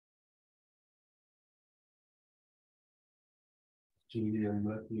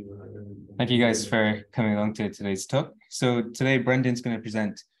Thank you guys for coming along to today's talk. So today Brendan's going to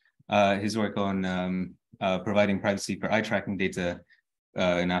present his work on providing privacy for eye tracking data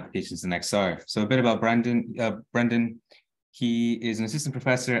in applications in XR. So a bit about Brendan. He is an assistant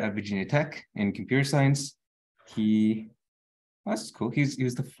professor at Virginia Tech in computer science. That's cool. He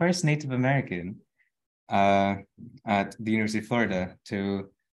was the first Native American at the University of Florida to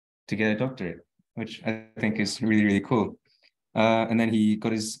get a doctorate, which I think is really, really cool. And then he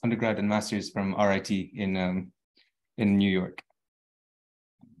got his undergrad and master's from RIT in New York.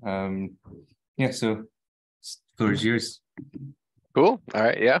 Yeah, so the floor is yours. Cool. All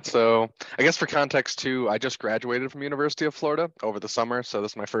right. Yeah. So I guess for context too, I just graduated from University of Florida over the summer. So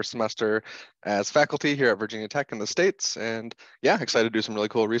this is my first semester as faculty here at Virginia Tech in the States. And yeah, excited to do some really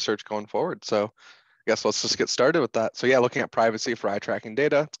cool research going forward. So I guess let's just get started with that. So yeah, looking at privacy for eye tracking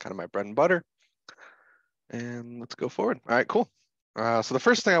data, it's kind of my bread and butter. And let's go forward. All right, cool. So the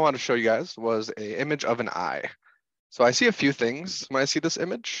first thing I wanted to show you guys was an image of an eye. So I see a few things when I see this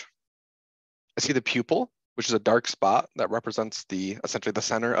image. I see the pupil, which is a dark spot that represents essentially the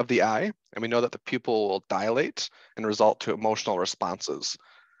center of the eye. And we know that the pupil will dilate and result to emotional responses.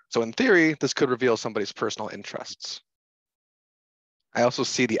 So in theory, this could reveal somebody's personal interests. I also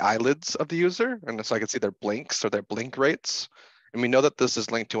see the eyelids of the user, and so I can see their blinks or their blink rates. And we know that this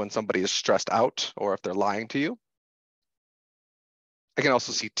is linked to when somebody is stressed out or if they're lying to you. I can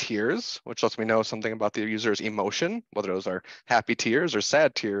also see tears, which lets me know something about the user's emotion, whether those are happy tears or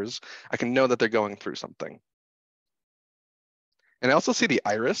sad tears. I can know that they're going through something. And I also see the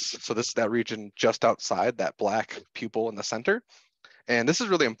iris. So this is that region just outside that black pupil in the center. And this is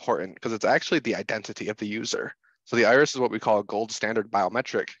really important because it's actually the identity of the user. So the iris is what we call a gold standard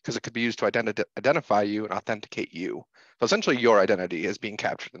biometric because it could be used to identify you and authenticate you. So essentially your identity is being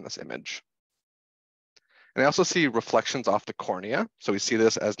captured in this image. And I also see reflections off the cornea. So we see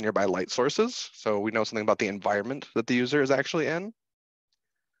this as nearby light sources. So we know something about the environment that the user is actually in.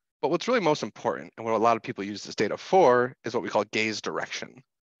 But what's really most important, and what a lot of people use this data for, is what we call gaze direction.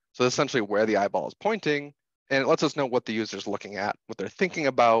 So essentially where the eyeball is pointing, and it lets us know what the user is looking at, what they're thinking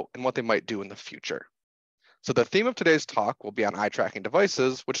about, and what they might do in the future. So the theme of today's talk will be on eye tracking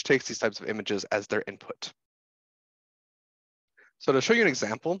devices, which takes these types of images as their input. So to show you an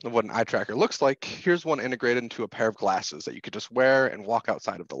example of what an eye tracker looks like, here's one integrated into a pair of glasses that you could just wear and walk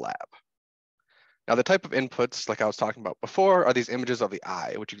outside of the lab. Now the type of inputs, like I was talking about before, are these images of the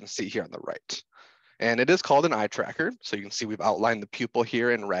eye, which you can see here on the right. And it is called an eye tracker. So you can see we've outlined the pupil here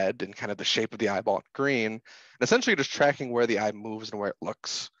in red and kind of the shape of the eyeball in green, and essentially just tracking where the eye moves and where it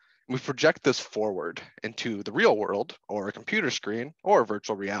looks. And we project this forward into the real world or a computer screen or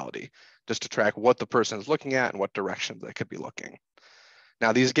virtual reality, just to track what the person is looking at and what directions they could be looking.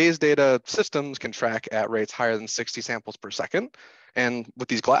 Now, these gaze data systems can track at rates higher than 60 samples per second. And with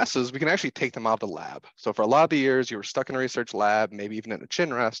these glasses, we can actually take them out of the lab. So for a lot of the years, you were stuck in a research lab, maybe even in a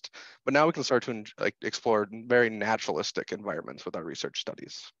chin rest, but now we can start to explore very naturalistic environments with our research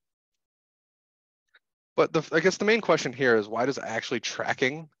studies. But I guess the main question here is, why does actually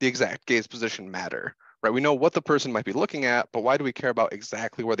tracking the exact gaze position matter? Right? We know what the person might be looking at, but why do we care about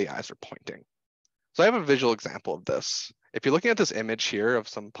exactly where the eyes are pointing? So I have a visual example of this. If you're looking at this image here of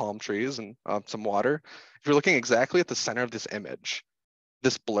some palm trees and some water, if you're looking exactly at the center of this image,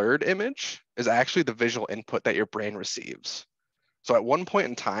 this blurred image is actually the visual input that your brain receives. So at one point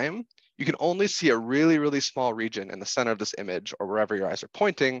in time, you can only see a really, really small region in the center of this image or wherever your eyes are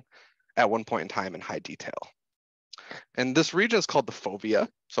pointing at one point in time in high detail. And this region is called the fovea.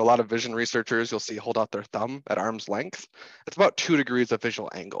 So a lot of vision researchers, you'll see hold out their thumb at arm's length. It's about 2 degrees of visual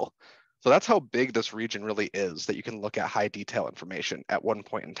angle. So that's how big this region really is, that you can look at high detail information at one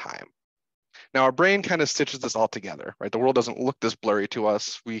point in time. Now our brain kind of stitches this all together, right? The world doesn't look this blurry to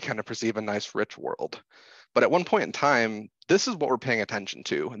us. We kind of perceive a nice rich world. But at one point in time, this is what we're paying attention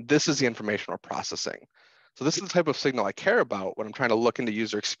to. And this is the information we're processing. So this is the type of signal I care about when I'm trying to look into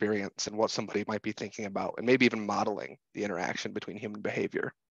user experience and what somebody might be thinking about, and maybe even modeling the interaction between human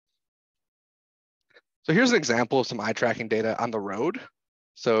behavior. So here's an example of some eye tracking data on the road.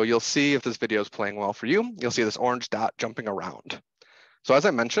 So you'll see if this video is playing well for you, you'll see this orange dot jumping around. So as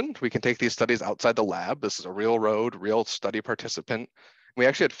I mentioned, we can take these studies outside the lab. This is a real road, real study participant. We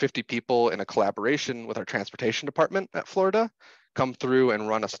actually had 50 people in a collaboration with our transportation department at Florida come through and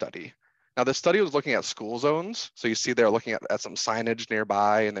run a study. Now this study was looking at school zones. So you see they're looking at some signage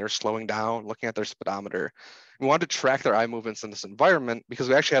nearby and they're slowing down, looking at their speedometer. We wanted to track their eye movements in this environment because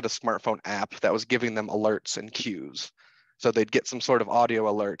we actually had a smartphone app that was giving them alerts and cues. So they'd get some sort of audio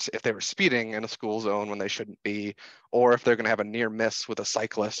alert if they were speeding in a school zone when they shouldn't be, or if they're going to have a near miss with a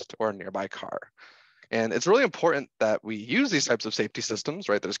cyclist or a nearby car. And it's really important that we use these types of safety systems,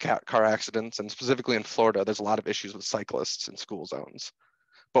 right? There's car accidents, and specifically in Florida, there's a lot of issues with cyclists in school zones.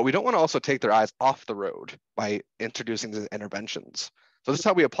 But we don't want to also take their eyes off the road by introducing these interventions. So this is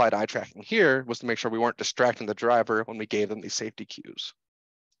how we applied eye tracking here, was to make sure we weren't distracting the driver when we gave them these safety cues.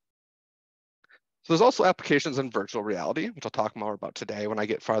 So there's also applications in virtual reality, which I'll talk more about today when I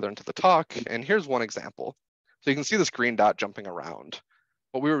get farther into the talk. And here's one example. So you can see this green dot jumping around.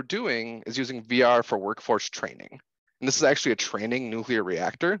 What we were doing is using VR for workforce training. And this is actually a training nuclear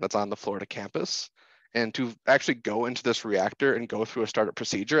reactor that's on the Florida campus. And to actually go into this reactor and go through a startup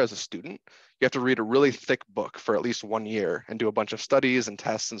procedure as a student, you have to read a really thick book for at least 1 year and do a bunch of studies and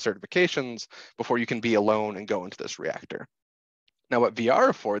tests and certifications before you can be alone and go into this reactor. Now, what VR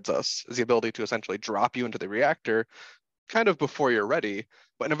affords us is the ability to essentially drop you into the reactor kind of before you're ready,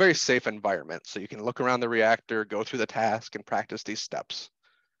 but in a very safe environment. So you can look around the reactor, go through the task, and practice these steps.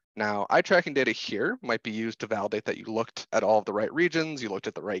 Now, eye tracking data here might be used to validate that you looked at all of the right regions, you looked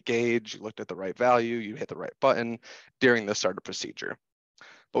at the right gauge, you looked at the right value, you hit the right button during the startup procedure.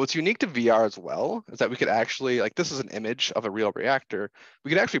 But what's unique to VR as well is that we could actually, like this is an image of a real reactor, we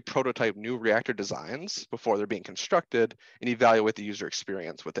could actually prototype new reactor designs before they're being constructed and evaluate the user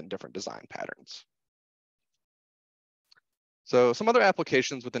experience within different design patterns. So some other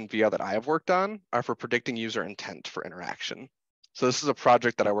applications within VR that I have worked on are for predicting user intent for interaction. So this is a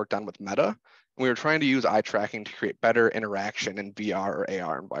project that I worked on with Meta. And we were trying to use eye tracking to create better interaction in VR or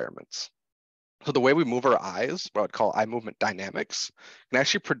AR environments. So the way we move our eyes, what I'd call eye movement dynamics, can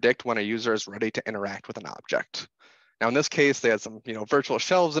actually predict when a user is ready to interact with an object. Now in this case, they had some virtual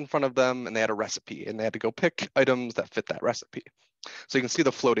shelves in front of them and they had a recipe and they had to go pick items that fit that recipe. So you can see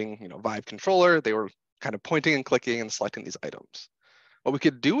the floating Vive controller. They were kind of pointing and clicking and selecting these items. What we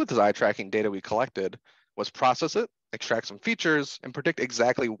could do with this eye tracking data we collected was process it, extract some features, and predict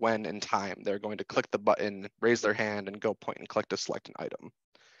exactly when in time they're going to click the button, raise their hand, and go point and click to select an item.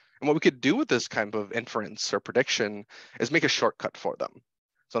 And what we could do with this kind of inference or prediction is make a shortcut for them.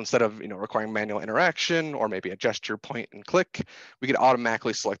 So instead of requiring manual interaction or maybe a gesture, point, and click, we could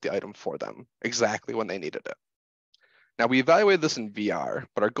automatically select the item for them exactly when they needed it. Now we evaluated this in VR,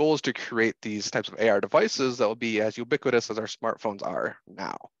 but our goal is to create these types of AR devices that will be as ubiquitous as our smartphones are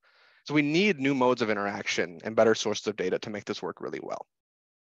now. So we need new modes of interaction and better sources of data to make this work really well.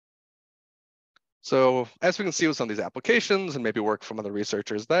 So as we can see with some of these applications and maybe work from other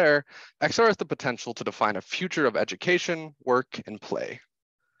researchers there, XR has the potential to define a future of education, work, and play.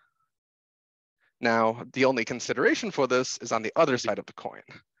 Now, the only consideration for this is on the other side of the coin,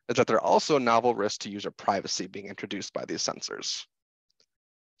 is that there are also novel risks to user privacy being introduced by these sensors.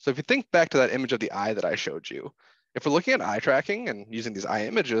 So if you think back to that image of the eye that I showed you, if we're looking at eye tracking and using these eye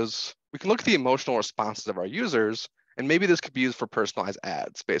images, we can look at the emotional responses of our users, and maybe this could be used for personalized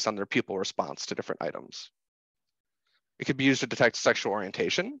ads based on their pupil response to different items. It could be used to detect sexual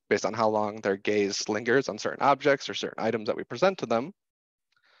orientation based on how long their gaze lingers on certain objects or certain items that we present to them.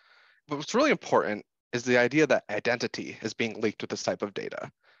 But what's really important is the idea that identity is being leaked with this type of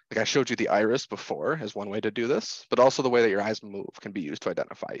data. Like I showed you the iris before as one way to do this, but also the way that your eyes move can be used to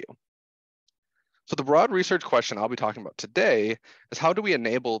identify you. So the broad research question I'll be talking about today is how do we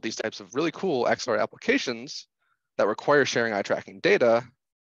enable these types of really cool XR applications that require sharing eye tracking data,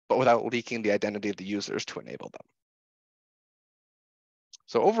 but without leaking the identity of the users to enable them.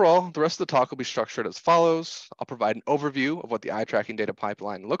 So overall, the rest of the talk will be structured as follows. I'll provide an overview of what the eye tracking data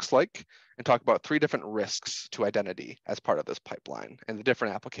pipeline looks like and talk about 3 different risks to identity as part of this pipeline and the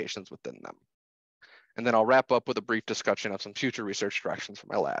different applications within them. And then I'll wrap up with a brief discussion of some future research directions for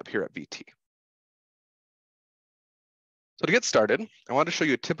my lab here at VT. So to get started, I want to show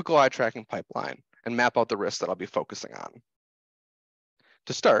you a typical eye tracking pipeline and map out the risks that I'll be focusing on.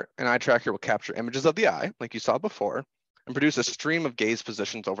 To start, an eye tracker will capture images of the eye, like you saw before, and produce a stream of gaze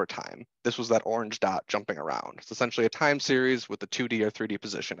positions over time. This was that orange dot jumping around. It's essentially a time series with a 2D or 3D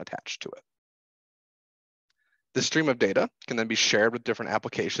position attached to it. This stream of data can then be shared with different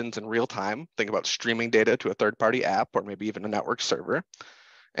applications in real time. Think about streaming data to a third-party app or maybe even a network server.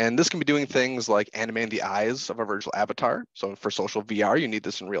 And this can be doing things like animating the eyes of a virtual avatar. So for social VR, you need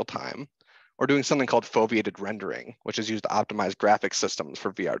this in real time. Or doing something called foveated rendering, which is used to optimize graphic systems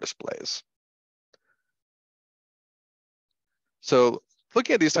for VR displays. So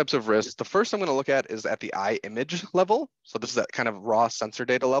looking at these types of risks, the first I'm going to look at is at the eye image level. So this is that kind of raw sensor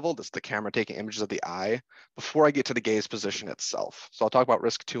data level. This is the camera taking images of the eye before I get to the gaze position itself. So I'll talk about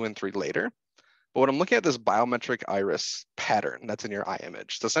risk 2 and 3 later. But what I'm looking at this biometric iris pattern that's in your eye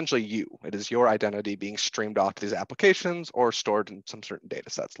image. It's essentially you. It is your identity being streamed off to these applications or stored in some certain data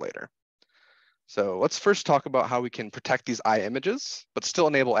sets later. So let's first talk about how we can protect these eye images, but still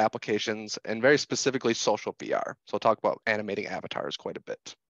enable applications and very specifically social VR. So I'll talk about animating avatars quite a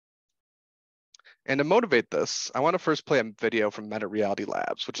bit. And to motivate this, I want to first play a video from Meta Reality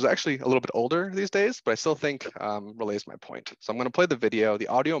Labs, which is actually a little bit older these days, but I still think relays my point. So I'm going to play the video. The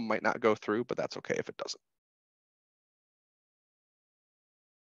audio might not go through, but that's okay if it doesn't.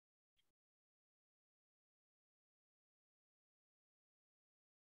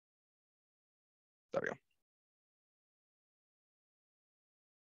 There we go.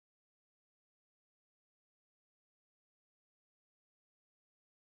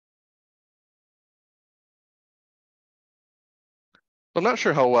 So I'm not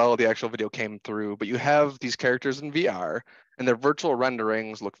sure how well the actual video came through, but you have these characters in VR and their virtual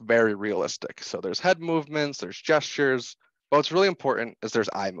renderings look very realistic. So there's head movements, there's gestures, but what's really important is there's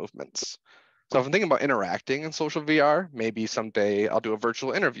eye movements. So if I'm thinking about interacting in social VR, maybe someday I'll do a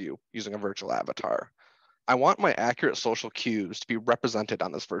virtual interview using a virtual avatar. I want my accurate social cues to be represented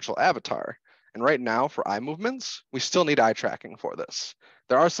on this virtual avatar. And right now for eye movements, we still need eye tracking for this.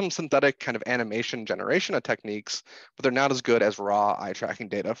 There are some synthetic kind of animation generation of techniques, but they're not as good as raw eye tracking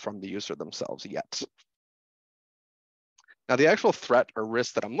data from the user themselves yet. Now the actual threat or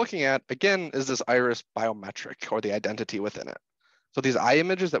risk that I'm looking at, again, is this iris biometric or the identity within it. So these eye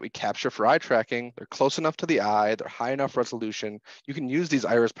images that we capture for eye tracking, they're close enough to the eye, they're high enough resolution, you can use these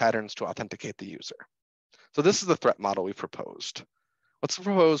iris patterns to authenticate the user. So this is the threat model we proposed. Let's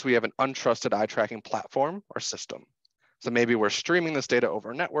suppose we have an untrusted eye tracking platform or system. So maybe we're streaming this data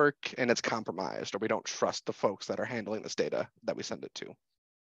over a network and it's compromised, or we don't trust the folks that are handling this data that we send it to.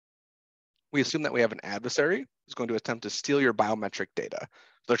 We assume that we have an adversary who's going to attempt to steal your biometric data. So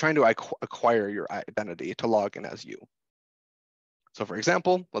they're trying to acquire your identity to log in as you. So for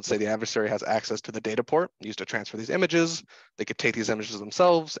example, let's say the adversary has access to the data port used to transfer these images. They could take these images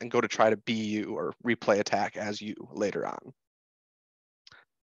themselves and go to try to be you or replay attack as you later on.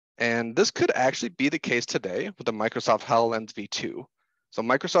 And this could actually be the case today with the Microsoft HoloLens V2. So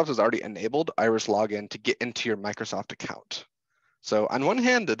Microsoft has already enabled Iris Login to get into your Microsoft account. So on one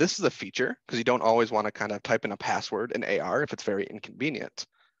hand, this is a feature because you don't always want to kind of type in a password in AR if it's very inconvenient.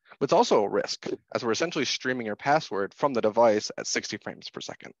 But it's also a risk as we're essentially streaming your password from the device at 60 frames per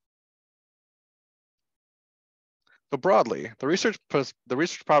second. So broadly, the research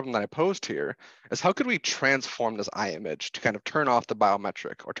problem that I posed here is how could we transform this eye image to kind of turn off the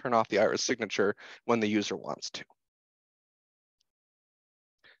biometric or turn off the iris signature when the user wants to?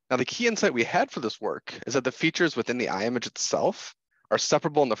 Now, the key insight we had for this work is that the features within the eye image itself are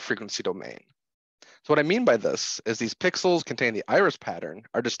separable in the frequency domain. So what I mean by this is these pixels containing the iris pattern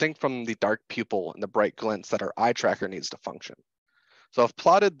are distinct from the dark pupil and the bright glints that our eye tracker needs to function. So I've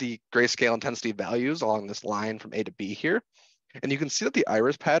plotted the grayscale intensity values along this line from A to B here. And you can see that the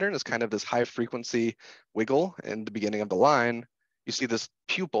iris pattern is kind of this high frequency wiggle in the beginning of the line. You see this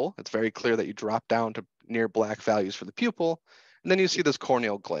pupil, it's very clear that you drop down to near black values for the pupil. And then you see this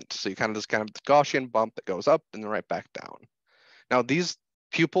corneal glint. So you kind of this Gaussian bump that goes up and then right back down. Now these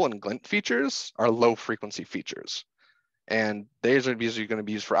pupil and glint features are low frequency features. And these are going to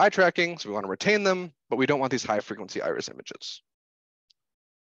be used for eye tracking. So we want to retain them, but we don't want these high frequency iris images.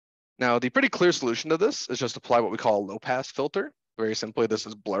 Now, the pretty clear solution to this is just apply what we call a low pass filter. Very simply, this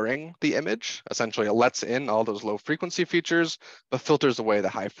is blurring the image. Essentially, it lets in all those low frequency features, but filters away the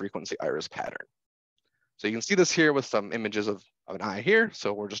high frequency iris pattern. So you can see this here with some images of an eye here.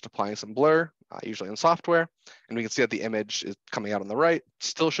 So we're just applying some blur, usually in software. And we can see that the image is coming out on the right,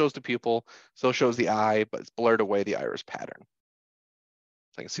 still shows the pupil, still shows the eye, but it's blurred away the iris pattern.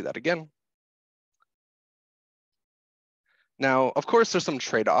 So I can see that again. Now, of course, there's some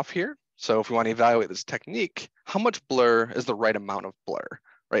trade-off here. So if we want to evaluate this technique, how much blur is the right amount of blur,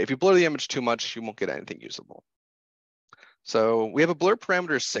 right? If you blur the image too much, you won't get anything usable. So we have a blur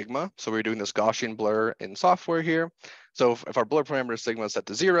parameter sigma. So we're doing this Gaussian blur in software here. So if our blur parameter sigma is set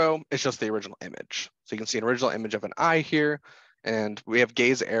to 0, it's just the original image. So you can see an original image of an eye here. And we have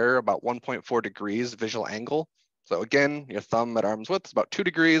gaze error about 1.4 degrees visual angle. So again, your thumb at arm's width is about 2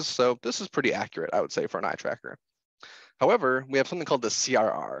 degrees. So this is pretty accurate, I would say, for an eye tracker. However, we have something called the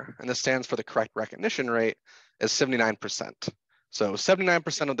CRR, and this stands for the correct recognition rate is 79%. So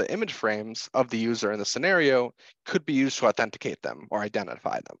 79% of the image frames of the user in the scenario could be used to authenticate them or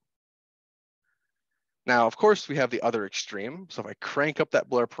identify them. Now, of course, we have the other extreme. So if I crank up that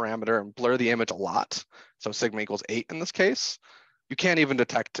blur parameter and blur the image a lot, so sigma equals 8 in this case, you can't even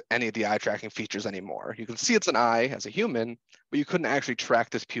detect any of the eye tracking features anymore. You can see it's an eye as a human, but you couldn't actually track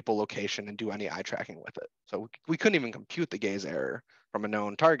this pupil location and do any eye tracking with it. So we couldn't even compute the gaze error from a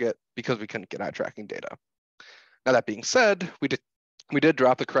known target because we couldn't get eye tracking data. Now that being said, we we did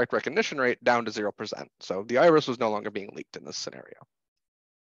drop the correct recognition rate down to 0%. So the iris was no longer being leaked in this scenario.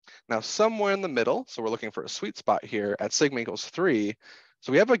 Now, somewhere in the middle, so we're looking for a sweet spot here at sigma equals 3.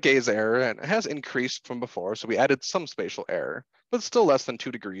 So we have a gaze error, and it has increased from before, so we added some spatial error, but it's still less than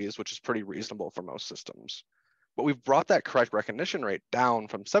 2 degrees, which is pretty reasonable for most systems. But we've brought that correct recognition rate down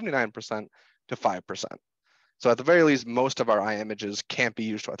from 79% to 5%. So at the very least, most of our eye images can't be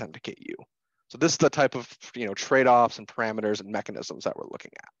used to authenticate you. So this is the type of trade-offs and parameters and mechanisms that we're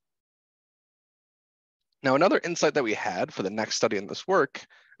looking at. Now, another insight that we had for the next study in this work,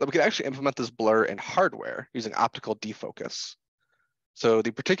 that we could actually implement this blur in hardware using optical defocus. So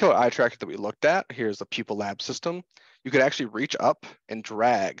the particular eye tracker that we looked at, here's the Pupil Lab system, you could actually reach up and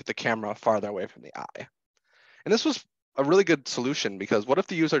drag the camera farther away from the eye. And this was a really good solution because what if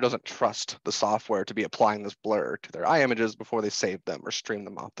the user doesn't trust the software to be applying this blur to their eye images before they save them or stream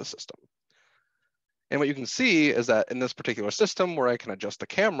them off the system? And what you can see is that in this particular system where I can adjust the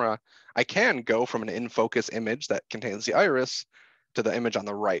camera, I can go from an in-focus image that contains the iris to the image on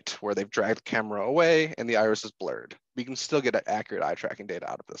the right where they've dragged the camera away and the iris is blurred. We can still get accurate eye tracking data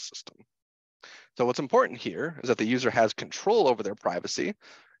out of this system. So what's important here is that the user has control over their privacy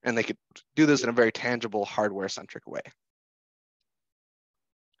and they could do this in a very tangible hardware-centric way.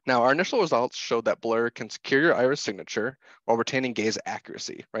 Now, our initial results showed that blur can secure your iris signature while retaining gaze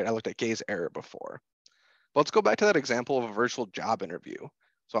accuracy, right? I looked at gaze error before. But let's go back to that example of a virtual job interview.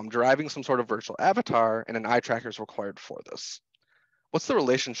 So I'm deriving some sort of virtual avatar and an eye tracker is required for this. What's the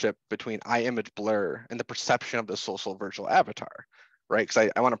relationship between eye image blur and the perception of the social virtual avatar, right? Because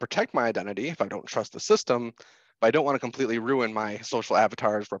I want to protect my identity if I don't trust the system, but I don't want to completely ruin my social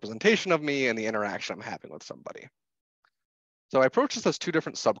avatar's representation of me and the interaction I'm having with somebody. So I approached this as two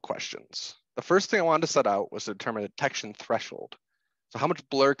different sub-questions. The first thing I wanted to set out was to determine a detection threshold. So how much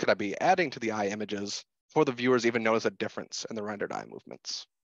blur could I be adding to the eye images before the viewers even notice a difference in the rendered eye movements?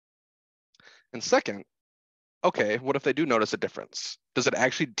 And second, okay, what if they do notice a difference? Does it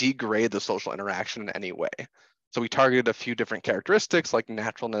actually degrade the social interaction in any way? So we targeted a few different characteristics like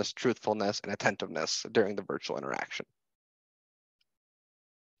naturalness, truthfulness, and attentiveness during the virtual interaction.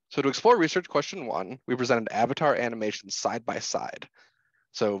 So to explore research question 1, we presented avatar animations side by side.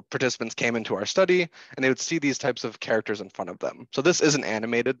 So participants came into our study and they would see these types of characters in front of them. So this isn't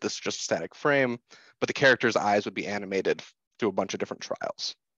animated, this is just a static frame, but the character's eyes would be animated through a bunch of different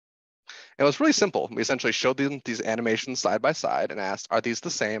trials. And it was really simple. We essentially showed them these animations side by side and asked, are these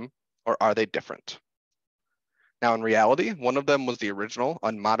the same or are they different? Now in reality, one of them was the original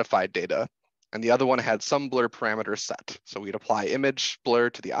unmodified data and the other one had some blur parameter set. So we'd apply image blur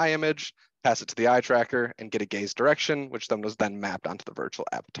to the eye image, pass it to the eye tracker and get a gaze direction, which then was mapped onto the virtual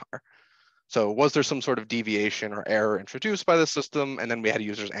avatar. So was there some sort of deviation or error introduced by the system? And then we had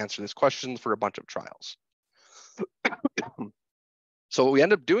users answer these questions for a bunch of trials. So what we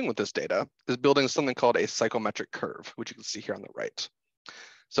end up doing with this data is building something called a psychometric curve, which you can see here on the right.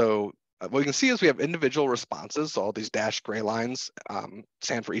 So what you can see is we have individual responses. So all these dashed gray lines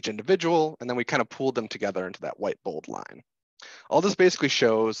stand for each individual, and then we kind of pooled them together into that white bold line. All this basically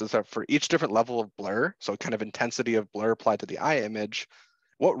shows is that for each different level of blur, so kind of intensity of blur applied to the eye image,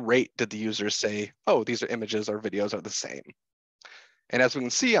 what rate did the users say, oh, these are images or videos are the same? And as we can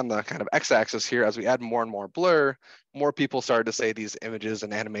see on the kind of x-axis here, as we add more and more blur, more people started to say these images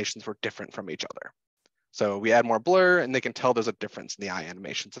and animations were different from each other. So we add more blur and they can tell there's a difference in the eye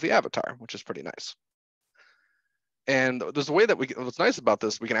animations of the avatar, which is pretty nice. And there's a way that what's nice about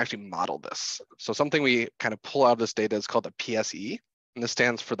this, we can actually model this. So something we kind of pull out of this data is called a PSE, and this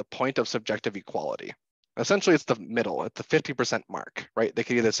stands for the point of subjective equality. Essentially, it's the middle, at the 50% mark, right? They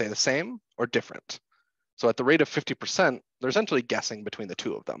could either say the same or different. So at the rate of 50%, they're essentially guessing between the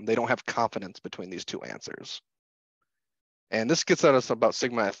two of them. They don't have confidence between these two answers. And this gets at us about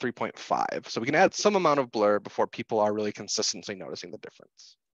sigma at 3.5. So we can add some amount of blur before people are really consistently noticing the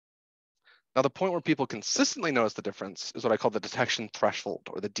difference. Now, the point where people consistently notice the difference is what I call the detection threshold,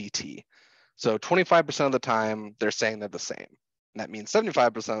 or the DT. So 25% of the time, they're saying they're the same. And that means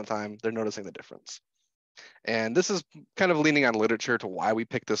 75% of the time, they're noticing the difference. And this is kind of leaning on literature to why we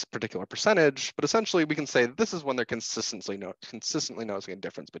pick this particular percentage, but essentially we can say this is when they're consistently noticing a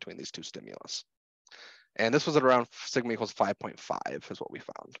difference between these two stimulus. And this was at around sigma equals 5.5 is what we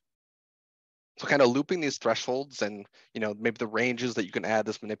found. So kind of looping these thresholds and maybe the ranges that you can add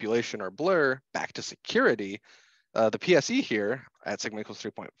this manipulation or blur back to security, the PSE here at sigma equals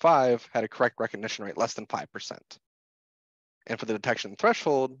 3.5 had a correct recognition rate less than 5%. And for the detection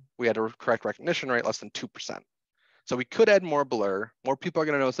threshold, we had a correct recognition rate less than 2%. So we could add more blur, more people are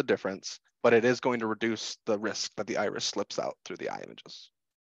going to notice the difference, but it is going to reduce the risk that the iris slips out through the eye images.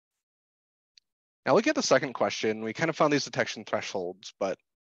 Now looking at the second question, we kind of found these detection thresholds, but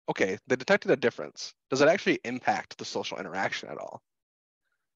okay, they detected a difference. Does it actually impact the social interaction at all?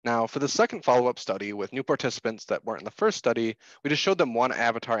 Now, for the second follow-up study with new participants that weren't in the first study, we just showed them one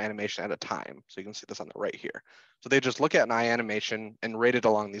avatar animation at a time. So you can see this on the right here. So they just look at an eye animation and rate it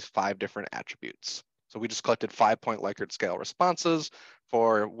along these 5 different attributes. So we just collected 5-point Likert scale responses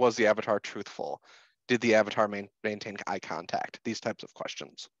for, was the avatar truthful? Did the avatar maintain eye contact? These types of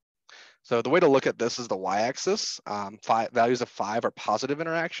questions. So the way to look at this is the y-axis. Values of 5 are positive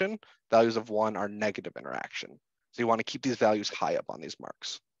interaction. Values of 1 are negative interaction. So you want to keep these values high up on these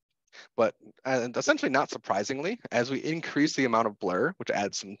marks. But essentially, not surprisingly, as we increase the amount of blur, which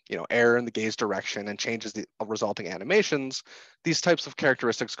adds some error in the gaze direction and changes the resulting animations, these types of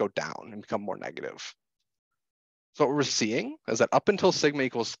characteristics go down and become more negative. So what we're seeing is that up until sigma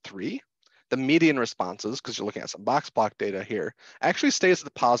equals 3, the median responses, because you're looking at some box plot data here, actually stays at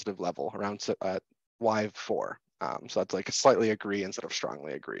the positive level around Y4. So that's like slightly agree instead of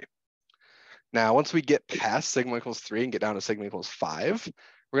strongly agree. Now, once we get past sigma equals 3 and get down to sigma equals 5,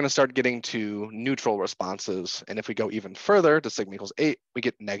 we're going to start getting to neutral responses. And if we go even further to sigma equals 8, we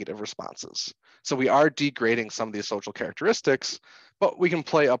get negative responses. So we are degrading some of these social characteristics, but we can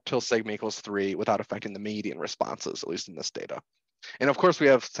play up till sigma equals 3 without affecting the median responses, at least in this data. And of course, we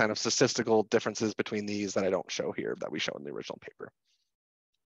have kind of statistical differences between these that I don't show here that we show in the original paper.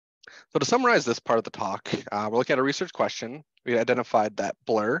 So to summarize this part of the talk, we're looking at a research question. We identified that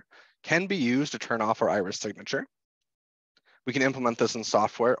blur can be used to turn off our iris signature. We can implement this in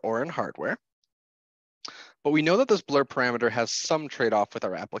software or in hardware. But we know that this blur parameter has some trade-off with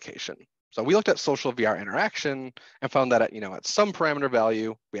our application. So we looked at social VR interaction and found that at some parameter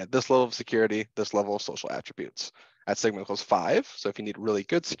value, we had this level of security, this level of social attributes. At sigma equals 5, so if you need really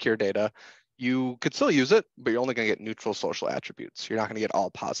good secure data, you could still use it, but you're only going to get neutral social attributes. You're not going to get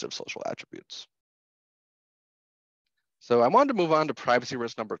all positive social attributes. So I wanted to move on to privacy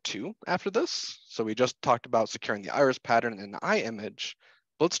risk number 2 after this. So we just talked about securing the iris pattern in the eye image.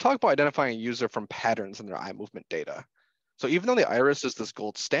 But let's talk about identifying a user from patterns in their eye movement data. So even though the iris is this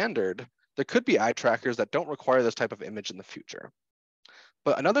gold standard, there could be eye trackers that don't require this type of image in the future.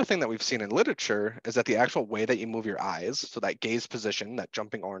 But another thing that we've seen in literature is that the actual way that you move your eyes, so that gaze position, that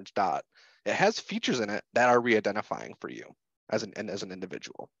jumping orange dot, it has features in it that are re-identifying for you as an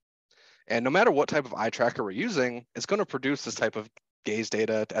individual. And no matter what type of eye tracker we're using, it's going to produce this type of gaze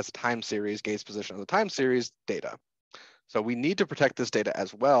data as a time series, gaze position as a time series data. So we need to protect this data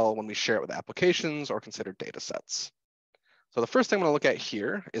as well when we share it with applications or consider data sets. So the first thing I'm going to look at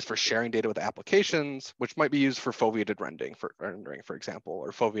here is for sharing data with applications, which might be used for foveated rendering, for example,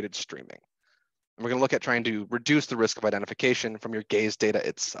 or foveated streaming. And we're going to look at trying to reduce the risk of identification from your gaze data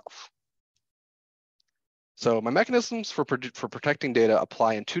itself. So my mechanisms for protecting data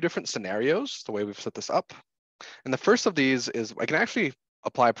apply in 2 different scenarios, the way we've set this up. And the first of these is I can actually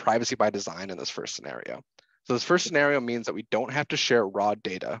apply privacy by design in this first scenario. So this first scenario means that we don't have to share raw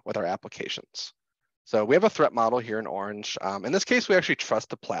data with our applications. So we have a threat model here in orange. In this case, we actually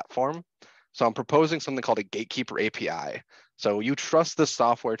trust the platform. So I'm proposing something called a gatekeeper API. So you trust this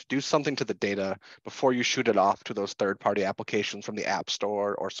software to do something to the data before you shoot it off to those third-party applications from the App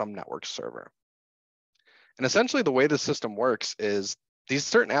Store or some network server. And essentially the way the system works is these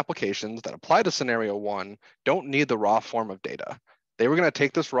certain applications that apply to scenario 1 don't need the raw form of data. They were going to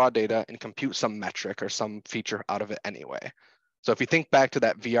take this raw data and compute some metric or some feature out of it anyway. So if you think back to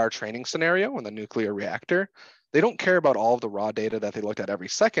that VR training scenario in the nuclear reactor, they don't care about all of the raw data that they looked at every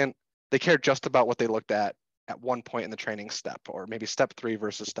second. They care just about what they looked at one point in the training step, or maybe step 3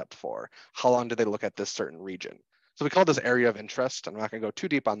 versus step 4. How long did they look at this certain region? So we call this area of interest. I'm not going to go too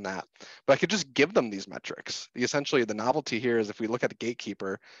deep on that, but I could just give them these metrics. Essentially, the novelty here is if we look at the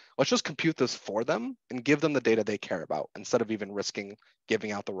gatekeeper, let's just compute this for them and give them the data they care about instead of even risking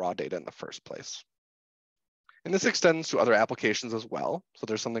giving out the raw data in the first place. And this extends to other applications as well. So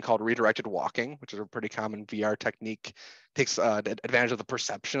there's something called redirected walking, which is a pretty common VR technique, takes advantage of the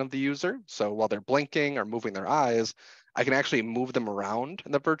perception of the user. So while they're blinking or moving their eyes, I can actually move them around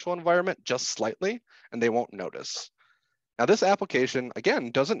in the virtual environment just slightly, and they won't notice. Now this application, again,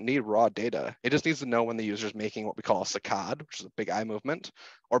 doesn't need raw data. It just needs to know when the user is making what we call a saccade, which is a big eye movement,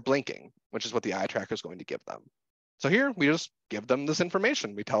 or blinking, which is what the eye tracker is going to give them. So here we just give them this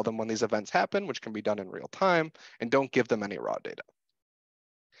information. We tell them when these events happen, which can be done in real time, and don't give them any raw data.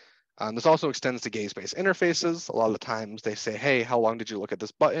 This also extends to gaze-based interfaces. A lot of the times they say, hey, how long did you look at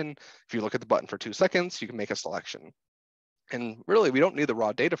this button? If you look at the button for 2 seconds, you can make a selection. And really, we don't need the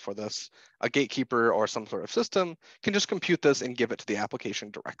raw data for this. A gatekeeper or some sort of system can just compute this and give it to the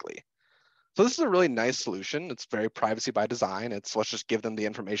application directly. So this is a really nice solution. It's very privacy by design. It's let's just give them the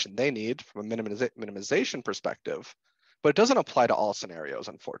information they need from a minimization perspective, but it doesn't apply to all scenarios,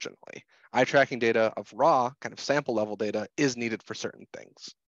 unfortunately. Eye tracking data of raw kind of sample level data is needed for certain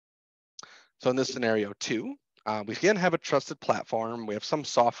things. So in this scenario too, we again have a trusted platform. We have some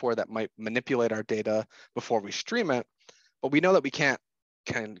software that might manipulate our data before we stream it, but we know that we can't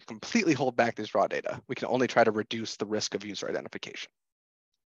can completely hold back these raw data. We can only try to reduce the risk of user identification.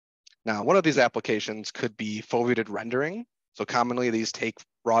 Now, one of these applications could be foveated rendering. So commonly these take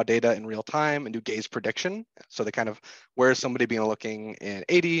raw data in real time and do gaze prediction. So they kind of, where is somebody being looking in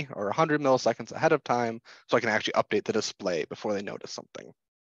 80 or 100 milliseconds ahead of time, so I can actually update the display before they notice something.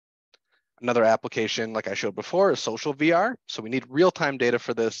 Another application, like I showed before, is social VR. So we need real-time data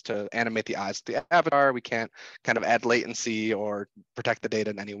for this to animate the eyes of the avatar. We can't kind of add latency or protect the data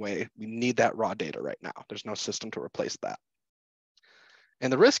in any way. We need that raw data right now. There's no system to replace that.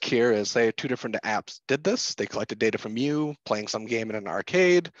 And the risk here is, say, two different apps did this. They collected data from you playing some game in an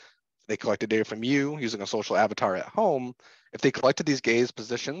arcade. They collected data from you using a social avatar at home. If they collected these gaze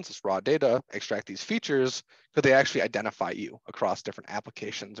positions, this raw data, extract these features, could they actually identify you across different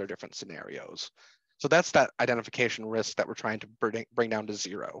applications or different scenarios? So that's that identification risk that we're trying to bring down to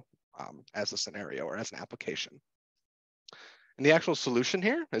zero as a scenario or as an application. And the actual solution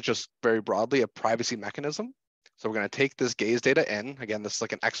here is just very broadly a privacy mechanism. So we're going to take this gaze data in. Again, this is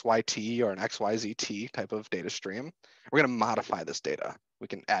like an XYT or an XYZT type of data stream. We're going to modify this data. We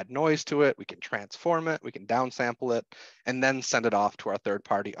can add noise to it. We can transform it. We can downsample it, and then send it off to our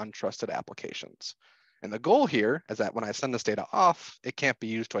third-party untrusted applications. And the goal here is that when I send this data off, it can't be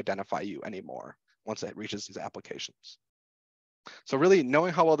used to identify you anymore once it reaches these applications. So really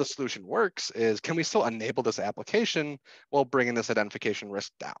knowing how well the solution works is, can we still enable this application while bringing this identification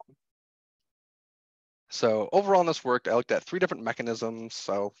risk down? So overall in this work, I looked at 3 different mechanisms.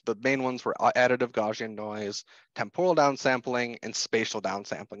 So the main ones were additive Gaussian noise, temporal downsampling, and spatial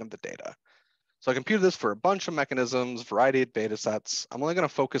downsampling of the data. So I computed this for a bunch of mechanisms, variety of data sets. I'm only going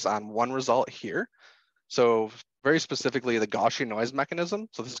to focus on one result here. So very specifically the Gaussian noise mechanism.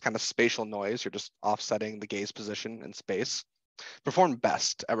 So this is kind of spatial noise. You're just offsetting the gaze position in space. Performed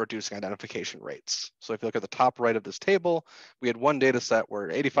best at reducing identification rates. So if you look at the top right of this table, we had one data set where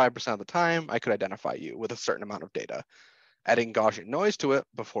 85% of the time I could identify you with a certain amount of data. Adding Gaussian noise to it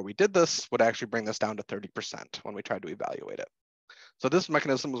before we did this would actually bring this down to 30% when we tried to evaluate it. So this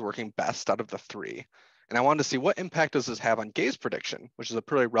mechanism was working best out of the 3. And I wanted to see what impact does this have on gaze prediction, which is a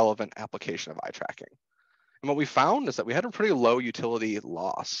pretty relevant application of eye tracking. And what we found is that we had a pretty low utility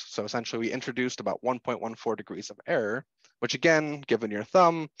loss. So essentially we introduced about 1.14 degrees of error, which again, given your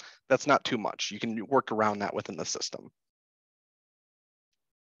thumb, that's not too much. You can work around that within the system.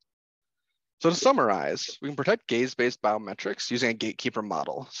 So to summarize, we can protect gaze-based biometrics using a gatekeeper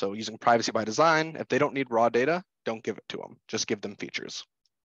model. So using privacy by design, if they don't need raw data, don't give it to them, just give them features.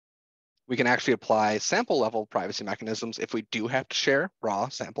 We can actually apply sample level privacy mechanisms if we do have to share raw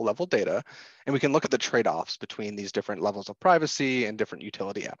sample level data, and we can look at the trade-offs between these different levels of privacy and different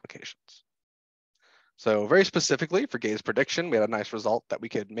utility applications. So very specifically for gaze prediction, we had a nice result that we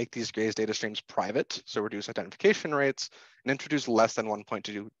could make these gaze data streams private, so reduce identification rates, and introduce less than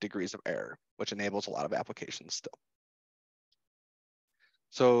 1.2 degrees of error, which enables a lot of applications still.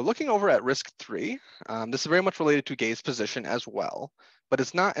 So looking over at risk 3, this is very much related to gaze position as well, but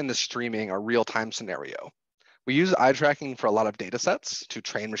it's not in the streaming or real-time scenario. We use eye tracking for a lot of data sets to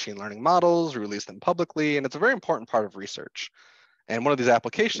train machine learning models, release them publicly, and it's a very important part of research. And one of these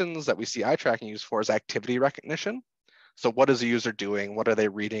applications that we see eye tracking used for is activity recognition. So what is the user doing? What are they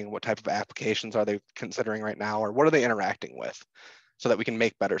reading? What type of applications are they considering right now? Or what are they interacting with so that we can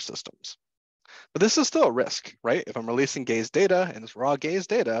make better systems? But this is still a risk, right? If I'm releasing gaze data and it's raw gaze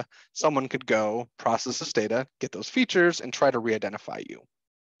data, someone could go process this data, get those features, and try to re-identify you.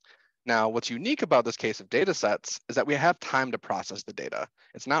 Now, what's unique about this case of data sets is that we have time to process the data.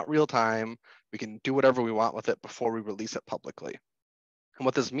 It's not real time. We can do whatever we want with it before we release it publicly. And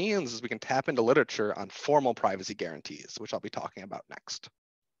what this means is we can tap into literature on formal privacy guarantees, which I'll be talking about next.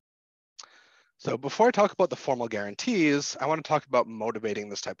 So before I talk about the formal guarantees, I want to talk about motivating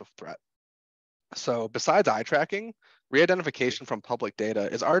this type of threat. So besides eye tracking, re-identification from public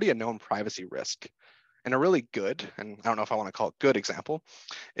data is already a known privacy risk. And a really good, and I don't know if I want to call it good example,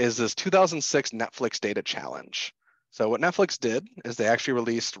 is this 2006 Netflix data challenge. So what Netflix did is they actually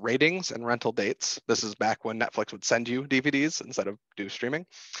released ratings and rental dates. This is back when Netflix would send you DVDs instead of do streaming,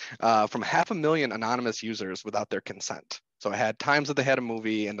 from 500,000 anonymous users without their consent. So it had times that they had a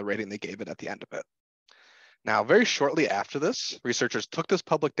movie and the rating they gave it at the end of it. Now, very shortly after this, researchers took this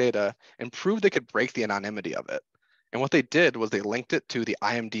public data and proved they could break the anonymity of it. And what they did was they linked it to the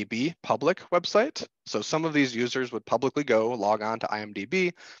IMDb public website. So some of these users would publicly go log on to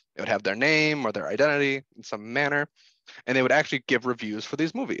IMDb. They would have their name or their identity in some manner, and they would actually give reviews for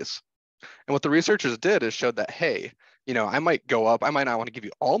these movies. And what the researchers did is showed that, hey, I might go up, I might not want to give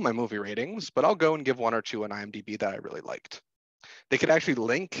you all my movie ratings, but I'll go and give one or two on IMDb that I really liked. They could actually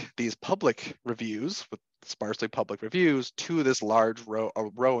link these public reviews with sparsely public reviews to this large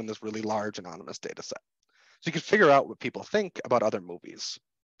row in this really large anonymous data set. So you can figure out what people think about other movies.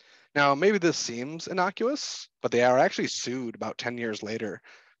 Now, maybe this seems innocuous, but they are actually sued about 10 years later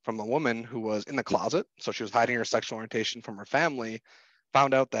from a woman who was in the closet. So she was hiding her sexual orientation from her family,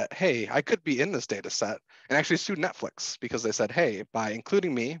 found out that, hey, I could be in this data set, and actually sued Netflix because they said, hey, by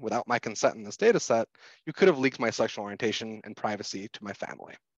including me without my consent in this data set, you could have leaked my sexual orientation and privacy to my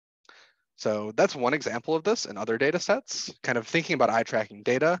family. So that's one example of this in other data sets, kind of thinking about eye tracking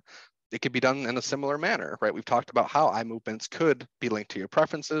data. It could be done in a similar manner, right? We've talked about how eye movements could be linked to your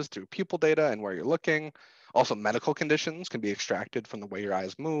preferences through pupil data and where you're looking. Also, medical conditions can be extracted from the way your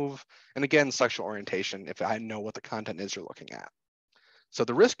eyes move. And again, sexual orientation, if I know what the content is you're looking at. So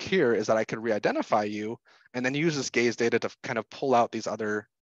the risk here is that I could re-identify you and then use this gaze data to kind of pull out these other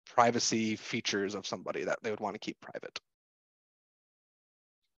privacy features of somebody that they would want to keep private.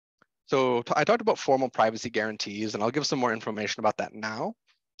 So I talked about formal privacy guarantees, and I'll give some more information about that now.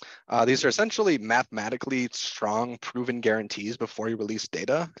 These are essentially mathematically strong proven guarantees before you release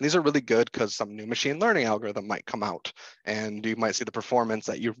data. And these are really good because some new machine learning algorithm might come out and you might see the performance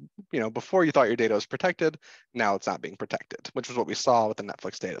that before you thought your data was protected, now it's not being protected, which is what we saw with the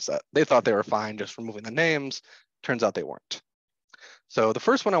Netflix data set. They thought they were fine just removing the names. Turns out they weren't. So the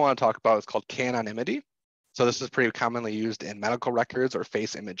first one I want to talk about is called k-anonymity. So this is pretty commonly used in medical records or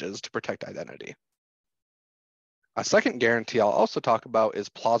face images to protect identity. A second guarantee I'll also talk about is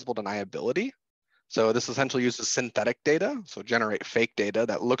plausible deniability. So this essentially uses synthetic data, so generate fake data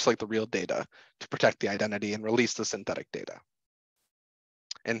that looks like the real data to protect the identity and release the synthetic data.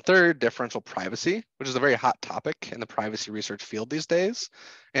 And third, differential privacy, which is a very hot topic in the privacy research field these days.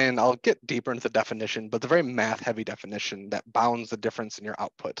 And I'll get deeper into the definition, but the very math-heavy definition that bounds the difference in your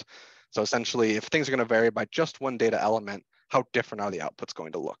output. So essentially, if things are going to vary by just one data element, how different are the outputs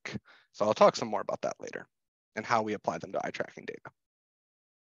going to look? So I'll talk some more about that later and how we apply them to eye tracking data.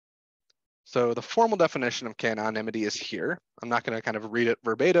 So the formal definition of k-anonymity is here. I'm not going to kind of read it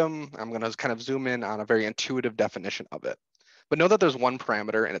verbatim. I'm going to kind of zoom in on a very intuitive definition of it. But know that there's one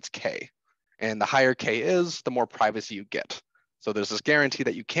parameter and it's k. And the higher k is, the more privacy you get. So there's this guarantee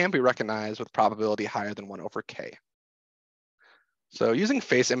that you can be recognized with probability higher than 1 over k. So using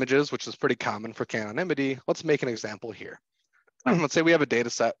face images, which is pretty common for k-anonymity, let's make an example here. Let's say we have a data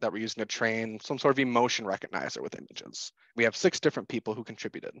set that we're using to train some sort of emotion recognizer with images. We have 6 different people who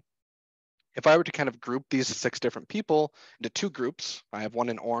contributed. If I were to kind of group these 6 different people into 2 groups, I have one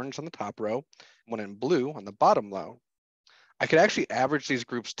in orange on the top row, one in blue on the bottom row, I could actually average these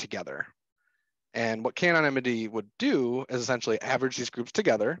groups together. And what k-anonymity would do is essentially average these groups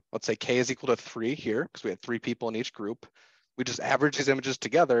together. Let's say k is equal to 3 here, because we had 3 people in each group. We just average these images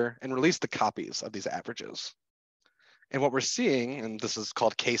together and release the copies of these averages. And what we're seeing, and this is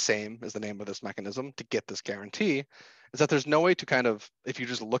called k-same is the name of this mechanism to get this guarantee, is that there's no way to kind of, if you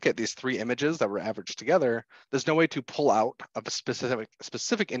just look at these 3 images that were averaged together, there's no way to pull out of a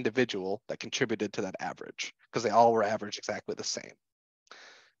specific individual that contributed to that average because they all were averaged exactly the same.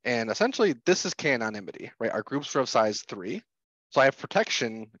 And essentially this is k-anonymity, right? Our groups are of size 3. So I have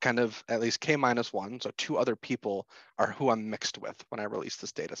protection kind of at least k-1, so 2 other people are who I'm mixed with when I release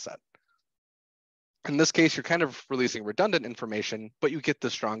this data set. In this case, you're kind of releasing redundant information, but you get the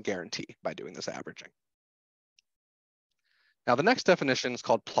strong guarantee by doing this averaging. Now, the next definition is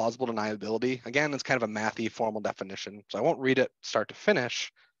called plausible deniability. Again, it's kind of a mathy formal definition, so I won't read it start to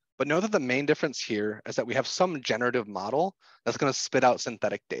finish, but know that the main difference here is that we have some generative model that's going to spit out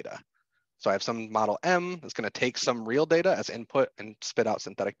synthetic data. So I have some model M that's going to take some real data as input and spit out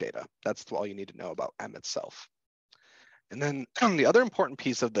synthetic data. That's all you need to know about M itself. And then the other important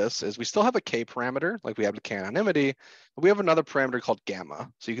piece of this is we still have a k parameter, like we have the k-anonymity, but we have another parameter called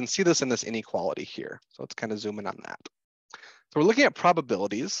gamma. So you can see this in this inequality here. So let's kind of zoom in on that. So we're looking at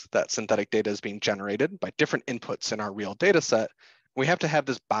probabilities that synthetic data is being generated by different inputs in our real data set. We have to have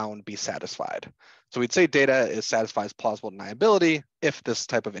this bound be satisfied. So we'd say data satisfies plausible deniability if this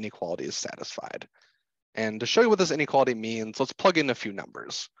type of inequality is satisfied. And to show you what this inequality means, let's plug in a few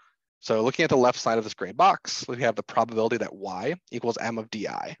numbers. So looking at the left side of this gray box, we have the probability that y equals m of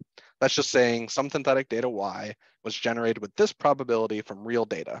di. That's just saying some synthetic data y was generated with this probability from real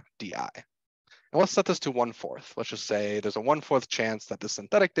data di. And let's set this to 1/4. Let's just say there's a 1/4 chance that the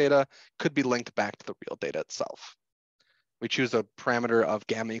synthetic data could be linked back to the real data itself. We choose a parameter of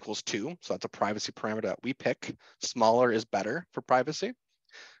gamma equals 2. So that's a privacy parameter that we pick. Smaller is better for privacy.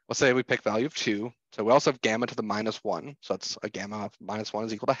 Let's say we pick value of 2. So we also have gamma to the -1. So that's a gamma of -1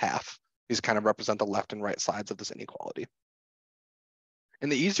 is equal to half. These kind of represent the left and right sides of this inequality.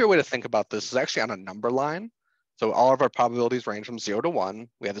 And the easier way to think about this is actually on a number line. So all of our probabilities range from 0 to 1.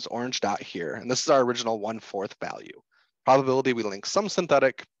 We have this orange dot here, and this is our original 1/4 value. Probability, we link some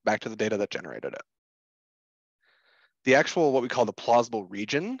synthetic back to the data that generated it. The actual, what we call the plausible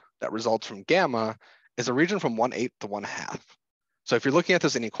region that results from gamma is a region from 1/8 to 1/2. So if you're looking at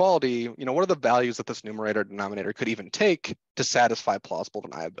this inequality, what are the values that this numerator denominator could even take to satisfy plausible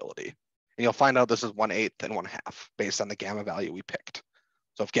deniability? And you'll find out this is 1/8 and 1/2 based on the gamma value we picked.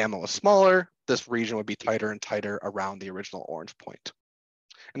 So if gamma was smaller, this region would be tighter and tighter around the original orange point.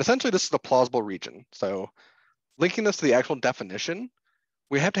 And essentially this is the plausible region. So linking this to the actual definition,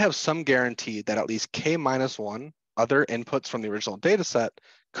 we have to have some guarantee that at least k-1 other inputs from the original data set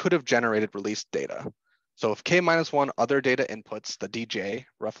could have generated released data. So if k-1 other data inputs, the dj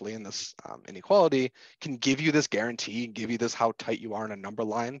roughly in this inequality, can give you this guarantee, give you this how tight you are in a number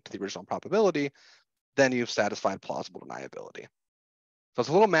line to the original probability, then you've satisfied plausible deniability. So it's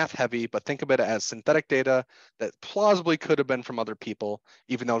a little math heavy, but think of it as synthetic data that plausibly could have been from other people,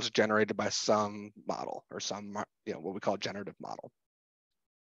 even though it's generated by some model or some, what we call a generative model.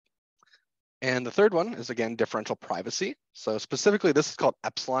 And the third one is, again, differential privacy. So specifically, this is called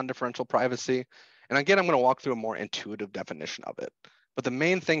epsilon differential privacy. And again, I'm going to walk through a more intuitive definition of it. But the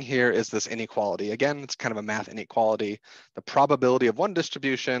main thing here is this inequality. Again, it's kind of a math inequality. The probability of one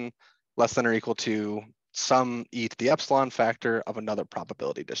distribution less than or equal to some e to the epsilon factor of another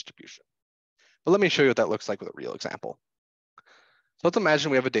probability distribution. But let me show you what that looks like with a real example. So let's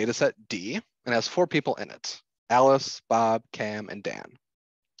imagine we have a data set D and it has 4 people in it: Alice, Bob, Cam, and Dan.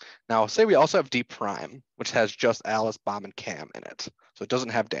 Now, say we also have D prime, which has just Alice, Bob, and Cam in it. So it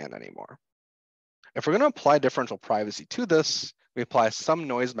doesn't have Dan anymore. If we're going to apply differential privacy to this, we apply some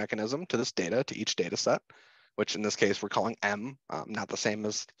noise mechanism to this data, to each data set, which in this case we're calling M, not the same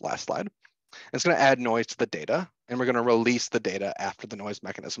as last slide. And it's going to add noise to the data, and we're going to release the data after the noise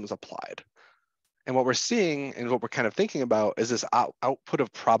mechanism is applied. And what we're seeing and what we're kind of thinking about is this output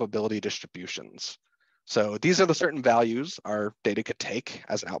of probability distributions. So these are the certain values our data could take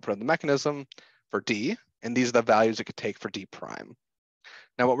as an output of the mechanism for D, and these are the values it could take for D prime.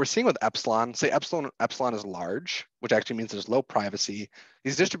 Now what we're seeing with epsilon, say epsilon is large, which actually means there's low privacy.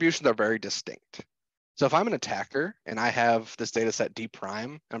 These distributions are very distinct. So if I'm an attacker and I have this data set D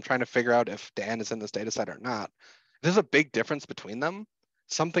prime, and I'm trying to figure out if Dan is in this data set or not, if there's a big difference between them,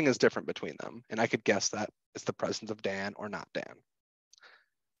 something is different between them. And I could guess that it's the presence of Dan or not Dan.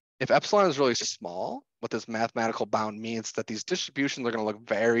 If epsilon is really small, what this mathematical bound means that these distributions are going to look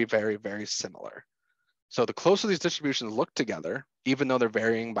very, very, very similar. So the closer these distributions look together, even though they're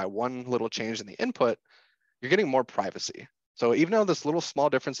varying by one little change in the input, you're getting more privacy. So even though this little small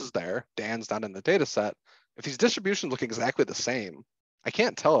difference is there, Dan's not in the data set, if these distributions look exactly the same, I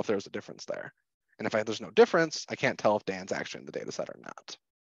can't tell if there's a difference there. And if there's no difference, I can't tell if Dan's actually in the data set or not.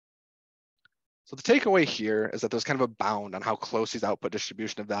 So the takeaway here is that there's kind of a bound on how close these output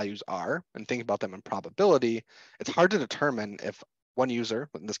distribution of values are, and thinking about them in probability, it's hard to determine if one user,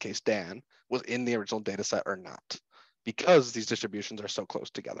 in this case Dan, was in the original data set or not, because these distributions are so close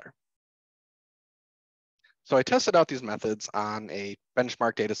together. So I tested out these methods on a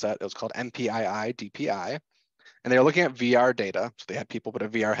benchmark data set. It was called MPII-DPI, and they were looking at VR data. So they had people put a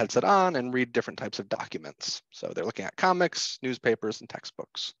VR headset on and read different types of documents. So they're looking at comics, newspapers, and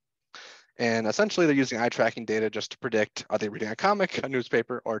textbooks. And essentially they're using eye tracking data just to predict, are they reading a comic, a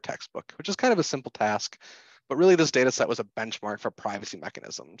newspaper, or a textbook, which is kind of a simple task. But really this data set was a benchmark for privacy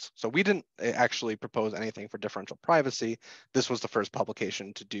mechanisms. So we didn't actually propose anything for differential privacy. This was the first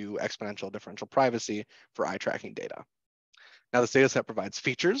publication to do exponential differential privacy for eye tracking data. Now this data set provides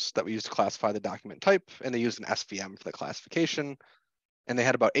features that we use to classify the document type, and they used an SVM for the classification. And they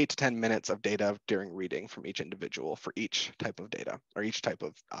had about 8 to 10 minutes of data during reading from each individual for each type of data or each type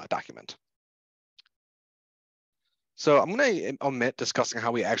of document. So I'm going to omit discussing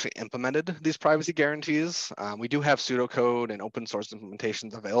how we actually implemented these privacy guarantees. We do have pseudocode and open source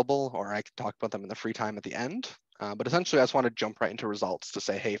implementations available, or I can talk about them in the free time at the end. But essentially, I just want to jump right into results to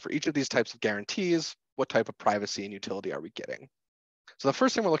say, hey, for each of these types of guarantees, what type of privacy and utility are we getting? So the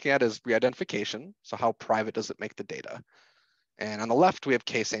first thing we're looking at is re-identification. So how private does it make the data? And on the left, we have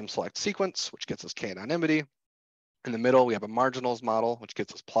k-same select sequence, which gets us k-anonymity. In the middle, we have a marginals model, which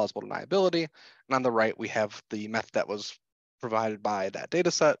gets us plausible deniability. And on the right, we have the method that was provided by that data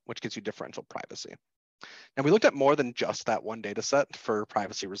set, which gives you differential privacy. And we looked at more than just that one data set for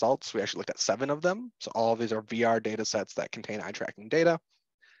privacy results. We actually looked at 7 of them. So all of these are VR data sets that contain eye tracking data.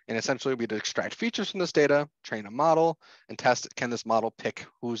 And essentially we'd extract features from this data, train a model, and test, can this model pick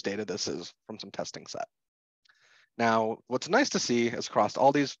whose data this is from some testing set. Now, what's nice to see is across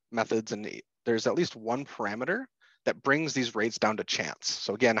all these methods, and there's at least one parameter that brings these rates down to chance.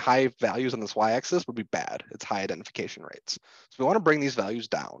 So again, high values on this y-axis would be bad. It's high identification rates. So we want to bring these values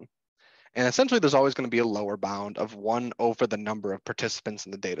down. And essentially, there's always going to be a lower bound of 1 over the number of participants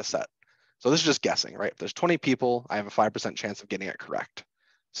in the data set. So this is just guessing, right? If there's 20 people, I have a 5% chance of getting it correct.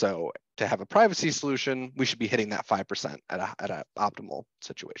 So to have a privacy solution, we should be hitting that 5% at an optimal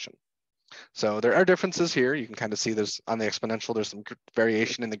situation. So there are differences here. You can kind of see there's on the exponential, there's some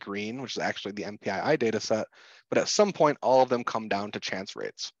variation in the green, which is actually the MPII data set. But at some point, all of them come down to chance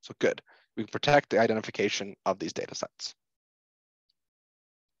rates. So good. We can protect the identification of these data sets.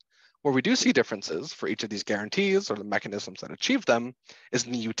 Where we do see differences for each of these guarantees or the mechanisms that achieve them is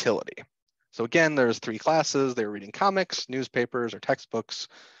in the utility. So again, there's 3 classes. They were reading comics, newspapers, or textbooks.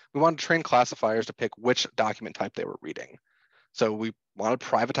 We wanted to train classifiers to pick which document type they were reading. So we want to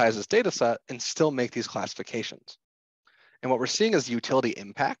privatize this data set and still make these classifications. And what we're seeing is utility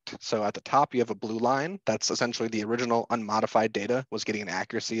impact. So at the top, you have a blue line. That's essentially the original unmodified data was getting an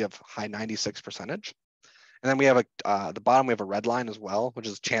accuracy of high 96%. And then we have at the bottom, we have a red line as well, which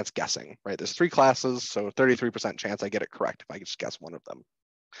is chance guessing, right? There's 3 classes, so 33% chance I get it correct if I just guess one of them.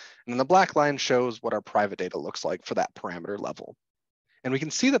 And then the black line shows what our private data looks like for that parameter level. And we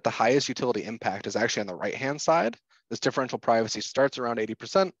can see that the highest utility impact is actually on the right-hand side. This differential privacy starts around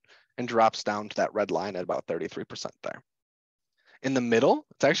 80% and drops down to that red line at about 33% there. In the middle,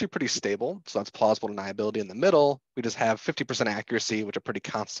 it's actually pretty stable. So that's plausible deniability in the middle. We just have 50% accuracy, which is a pretty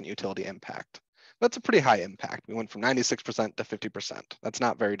constant utility impact. That's a pretty high impact. We went from 96% to 50%. That's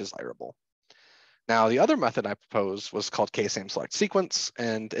not very desirable. Now, the other method I proposed was called K-same select sequence,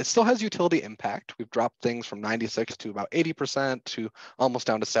 and it still has utility impact. We've dropped things from 96 to about 80% to almost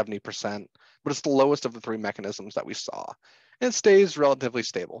down to 70%, but it's the lowest of the 3 mechanisms that we saw. And it stays relatively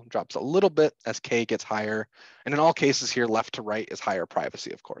stable, drops a little bit as K gets higher. And in all cases here, left to right is higher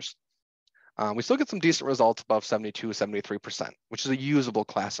privacy, of course. We still get some decent results above 72, 73%, which is a usable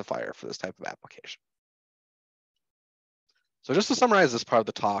classifier for this type of application. So just to summarize this part of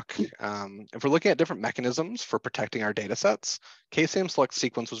the talk, if we're looking at different mechanisms for protecting our data sets, K-same select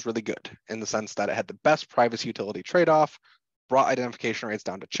sequence was really good in the sense that it had the best privacy utility trade-off, brought identification rates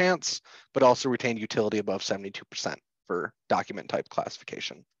down to chance, but also retained utility above 72% for document type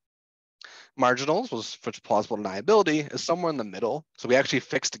classification. Marginals, which is plausible deniability, is somewhere in the middle. So we actually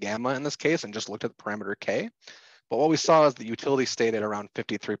fixed gamma in this case and just looked at the parameter K. But what we saw is the utility stayed at around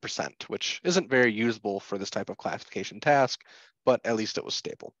 53%, which isn't very usable for this type of classification task, but at least it was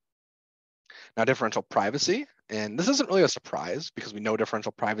stable. Now, differential privacy, and this isn't really a surprise because we know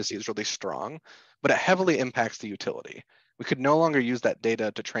differential privacy is really strong, but it heavily impacts the utility. We could no longer use that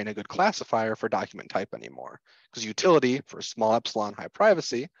data to train a good classifier for document type anymore, because utility for small epsilon high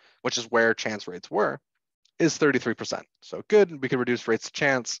privacy, which is where chance rates were, is 33%. So good, we could reduce rates to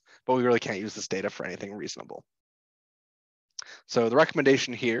chance, but we really can't use this data for anything reasonable. So the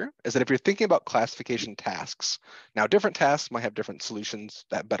recommendation here is that if you're thinking about classification tasks, now different tasks might have different solutions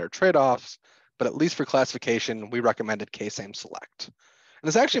that better trade-offs, but at least for classification, we recommended K-same select. And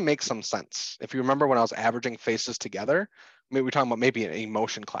this actually makes some sense. If you remember when I was averaging faces together, maybe we're talking about maybe an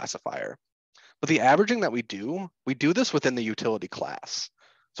emotion classifier. But the averaging that we do this within the utility class.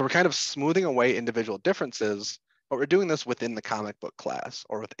 So we're kind of smoothing away individual differences, but we're doing this within the comic book class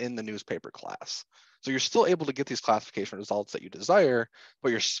or within the newspaper class. So you're still able to get these classification results that you desire,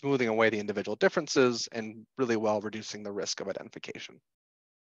 but you're smoothing away the individual differences and really well reducing the risk of identification.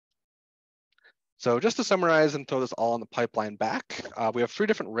 So just to summarize and throw this all in the pipeline back, we have 3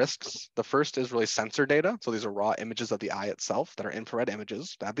 different risks. The first is really sensor data. So these are raw images of the eye itself that are infrared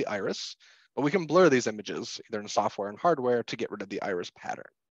images that have the iris, but we can blur these images either in software and hardware to get rid of the iris pattern.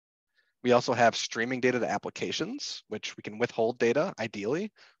 We also have streaming data to applications, which we can withhold data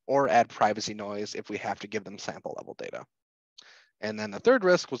ideally, or add privacy noise if we have to give them sample level data. And then the third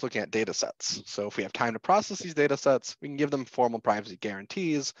risk was looking at data sets. So if we have time to process these data sets, we can give them formal privacy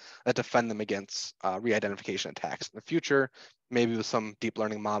guarantees that defend them against re-identification attacks in the future, maybe with some deep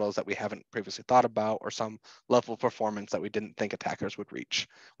learning models that we haven't previously thought about, or some level of performance that we didn't think attackers would reach.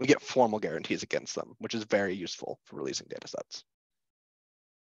 We get formal guarantees against them, which is very useful for releasing data sets.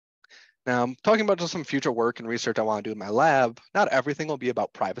 Now, I'm talking about just some future work and research I want to do in my lab. Not everything will be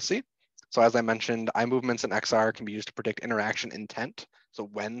about privacy. So as I mentioned, eye movements in XR can be used to predict interaction intent. So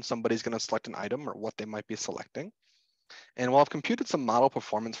when somebody's going to select an item or what they might be selecting. And while I've computed some model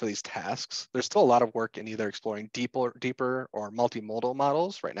performance for these tasks, there's still a lot of work in either exploring deeper or multimodal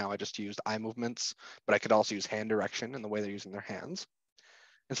models. Right now, I just used eye movements, but I could also use hand direction in the way they're using their hands.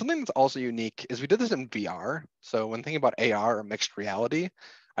 And something that's also unique is we did this in VR. So when thinking about AR or mixed reality,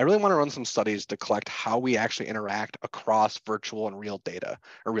 I really want to run some studies to collect how we actually interact across virtual and real data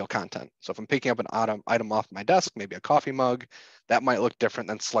or real content. So if I'm picking up an item off my desk, maybe a coffee mug, that might look different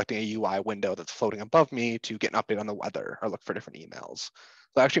than selecting a UI window that's floating above me to get an update on the weather or look for different emails.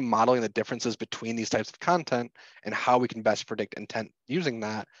 So actually modeling the differences between these types of content and how we can best predict intent using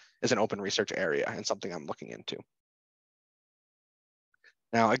that is an open research area and something I'm looking into.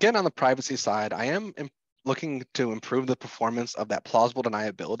 Now, again, on the privacy side, I am looking to improve the performance of that plausible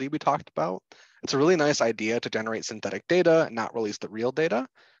deniability we talked about. It's a really nice idea to generate synthetic data and not release the real data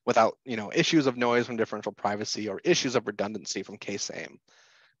without, issues of noise from differential privacy or issues of redundancy from K-SAME.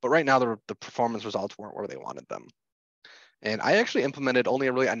 But right now, the performance results weren't where they wanted them. And I actually implemented only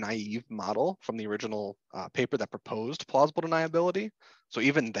a naive model from the original paper that proposed plausible deniability. So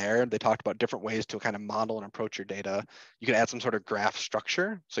even there, they talked about different ways to kind of model and approach your data. You could add some sort of graph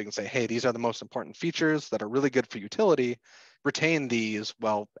structure. So you can say, hey, these are the most important features that are really good for utility. Retain these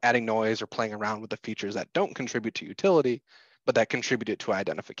while adding noise or playing around with the features that don't contribute to utility, but that contributed to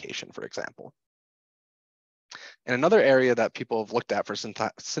identification, for example. And another area that people have looked at for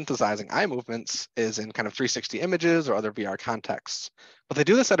synthesizing eye movements is in kind of 360 images or other VR contexts. But they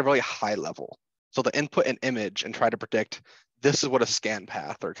do this at a really high level. So they input an image and try to predict this is what a scan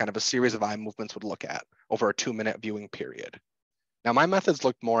path or kind of a series of eye movements would look at over a 2-minute viewing period. Now, my methods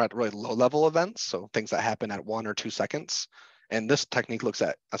look more at really low-level events, so things that happen at 1 or 2 seconds. And this technique looks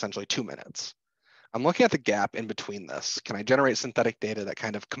at essentially 2 minutes. I'm looking at the gap in between this. Can I generate synthetic data that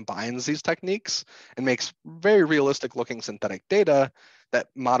kind of combines these techniques and makes very realistic looking synthetic data that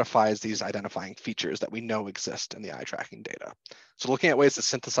modifies these identifying features that we know exist in the eye tracking data? So looking at ways to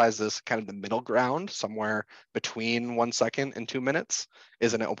synthesize this kind of the middle ground, somewhere between 1 second and 2 minutes,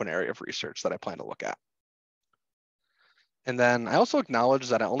 is an open area of research that I plan to look at. And then I also acknowledge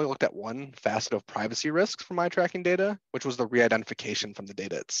that I only looked at one facet of privacy risks from eye tracking data, which was the re-identification from the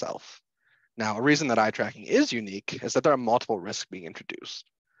data itself. Now, a reason that eye tracking is unique is that there are multiple risks being introduced.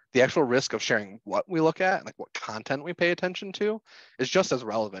 The actual risk of sharing what we look at, like what content we pay attention to, is just as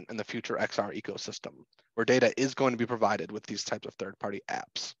relevant in the future XR ecosystem, where data is going to be provided with these types of third-party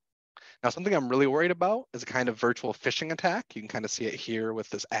apps. Now, something I'm really worried about is a kind of virtual phishing attack. You can kind of see it here with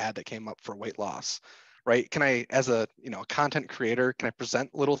this ad that came up for weight loss, right? Can I, as a content creator, can I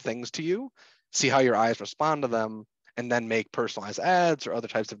present little things to you, see how your eyes respond to them, and then make personalized ads or other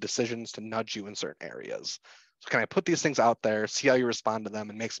types of decisions to nudge you in certain areas? So can I put these things out there, see how you respond to them,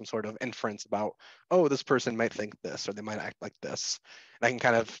 and make some sort of inference about, oh, this person might think this, or they might act like this. And I can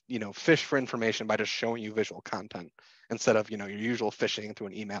kind of, fish for information by just showing you visual content instead of, your usual phishing through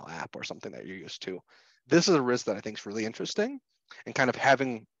an email app or something that you're used to. This is a risk that I think is really interesting, and kind of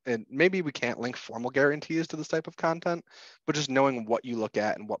having, and maybe we can't link formal guarantees to this type of content, but just knowing what you look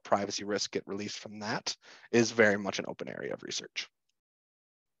at and what privacy risks get released from that is very much an open area of research.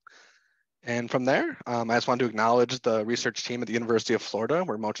 And from there, I just want to acknowledge the research team at the University of Florida,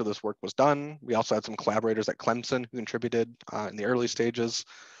 where much of this work was done. We also had some collaborators at Clemson who contributed in the early stages,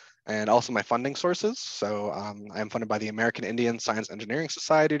 and also my funding sources. So I am funded by the American Indian Science Engineering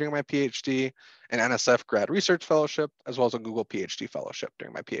Society during my PhD, an NSF Grad Research Fellowship, as well as a Google PhD Fellowship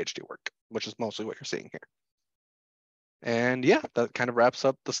during my PhD work, which is mostly what you're seeing here. And yeah, that kind of wraps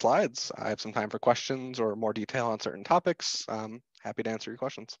up the slides. I have some time for questions or more detail on certain topics. Happy to answer your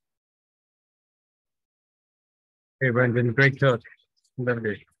questions. Hey, Brendan, great talk.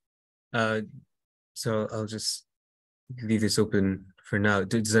 Lovely. So I'll just leave this open for now.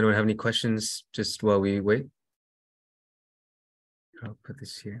 Does anyone have any questions just while we wait? I'll put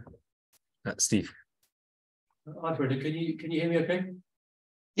this here. Steve. Hi, Brendan. Can you hear me okay?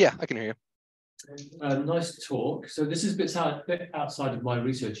 Yeah, I can hear you. Nice talk. So this is a bit outside of my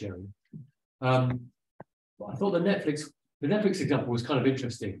research area. I thought the Netflix example was kind of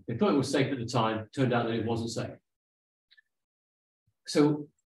interesting. They thought it was safe at the time, turned out that it wasn't safe. So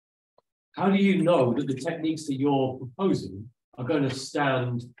how do you know that the techniques that you're proposing are going to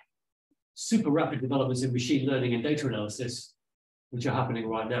stand super rapid developments in machine learning and data analysis, which are happening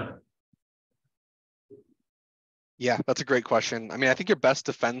right now? Yeah, that's a great question. I mean, I think your best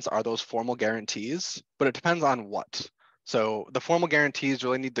defense are those formal guarantees, but it depends on what. So the formal guarantees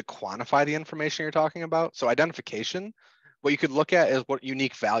really need to quantify the information you're talking about. So identification, what you could look at is what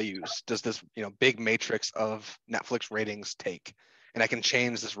unique values does this big matrix of Netflix ratings take? And I can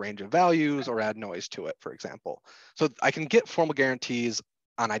change this range of values or add noise to it, for example. So I can get formal guarantees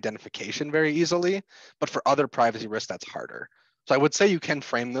on identification very easily, but for other privacy risks, that's harder. So I would say you can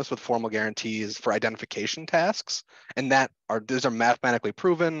frame this with formal guarantees for identification tasks, and these are mathematically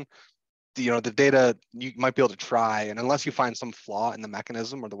proven. The data you might be able to try, and unless you find some flaw in the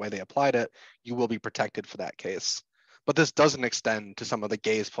mechanism or the way they applied it, you will be protected for that case. But this doesn't extend to some of the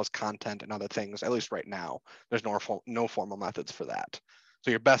gaze plus content and other things, at least right now. There's no formal methods for that.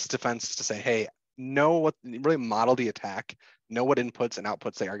 So your best defense is to say, hey, really model the attack, know what inputs and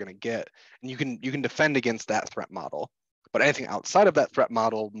outputs they are going to get, and you can defend against that threat model. But anything outside of that threat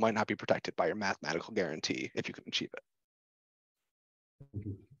model might not be protected by your mathematical guarantee if you can achieve it.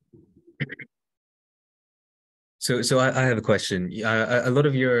 So I have a question. A lot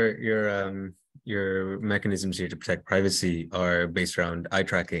of your mechanisms here to protect privacy are based around eye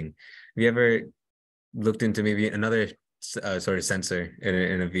tracking. Have you ever looked into maybe another sort of sensor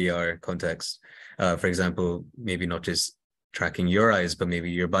in a VR context? For example, maybe not just tracking your eyes, but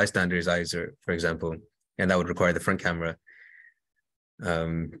maybe your bystander's eyes, or for example, and that would require the front camera.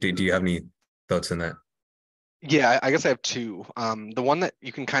 Do you have any thoughts on that? Yeah, I guess I have two. The one that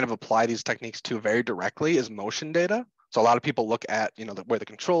you can kind of apply these techniques to very directly is motion data. So a lot of people look at, where the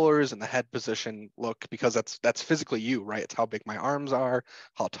controllers and the head position look, because that's physically you, right? It's how big my arms are,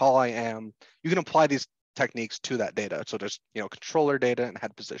 how tall I am. You can apply these techniques to that data. So there's, controller data and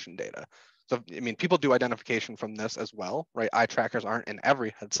head position data. So, people do identification from this as well, right? Eye trackers aren't in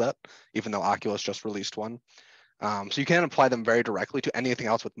every headset, even though Oculus just released one. So you can apply them very directly to anything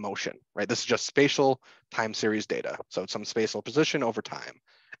else with motion, right? This is just spatial time series data. So it's some spatial position over time.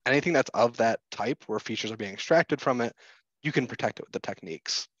 Anything that's of that type where features are being extracted from it, you can protect it with the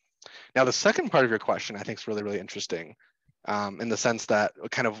techniques. Now, the second part of your question, I think is really, really interesting in the sense that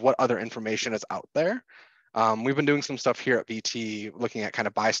kind of what other information is out there. We've been doing some stuff here at VT looking at kind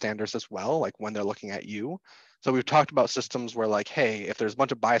of bystanders as well, like when they're looking at you. So we've talked about systems where like, hey, if there's a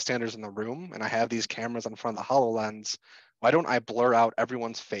bunch of bystanders in the room and I have these cameras in front of the HoloLens, why don't I blur out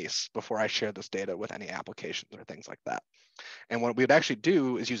everyone's face before I share this data with any applications or things like that? And what we'd actually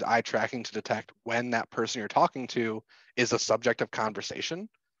do is use eye tracking to detect when that person you're talking to is a subject of conversation.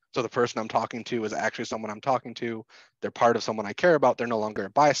 So the person I'm talking to is actually someone I'm talking to. They're part of someone I care about. They're no longer a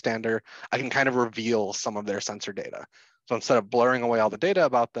bystander. I can kind of reveal some of their sensor data. So instead of blurring away all the data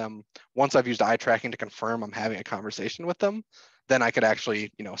about them, once I've used eye tracking to confirm I'm having a conversation with them, then I could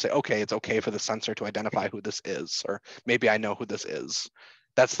actually, say, okay, it's okay for the sensor to identify who this is, or maybe I know who this is.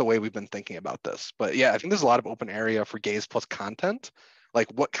 That's the way we've been thinking about this. But yeah, I think there's a lot of open area for gaze plus content. Like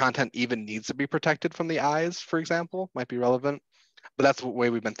what content even needs to be protected from the eyes, for example, might be relevant. But that's the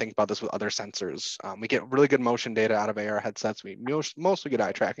way we've been thinking about this with other sensors. We get really good motion data out of AR headsets. We mostly get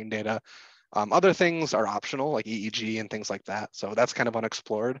eye tracking data. Other things are optional, like EEG and things like that. So that's kind of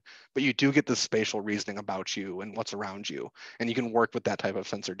unexplored, but you do get this spatial reasoning about you and what's around you. And you can work with that type of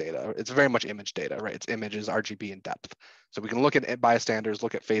sensor data. It's very much image data, right? It's images, RGB, and depth. So we can look at bystanders,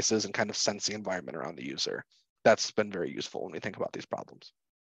 look at faces, and kind of sense the environment around the user. That's been very useful when we think about these problems.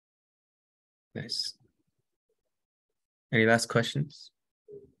 Nice. Any last questions?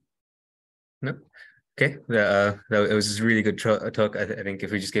 No? Okay, that was a really good talk. I think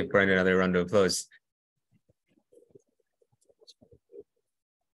if we just give Brian another round of applause.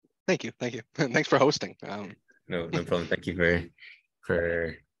 Thank you. Thanks for hosting. No problem. Thank you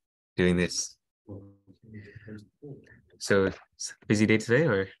for doing this. So it's a busy day today,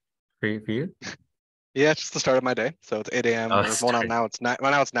 or for you? Yeah, it's just the start of my day. So it's 8 a.m. Oh, We're going on now. It's 9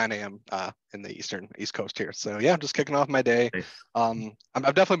 a.m. In the East Coast here. So yeah, I'm just kicking off my day. Nice.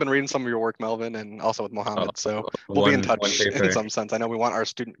 I've definitely been reading some of your work, Melvin, and also with Mohammed. So we'll be in touch in some sense. I know we want our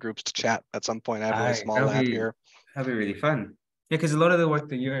student groups to chat at some point. I have a really small lab here. That'd be really fun. Yeah, because a lot of the work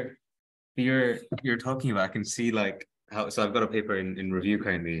that you're talking about, I can see like how. So I've got a paper in review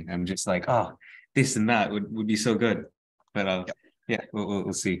currently. I'm just like, oh, this and that would be so good. But Yep. Yeah,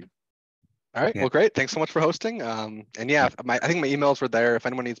 we'll see. All right. Yeah. Well, great. Thanks so much for hosting. And yeah, I think my emails were there. If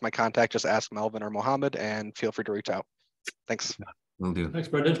anyone needs my contact, just ask Melvin or Mohammed, and feel free to reach out. Thanks. Will do. Thanks,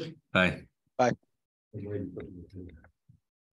 Brendan. Bye. Bye.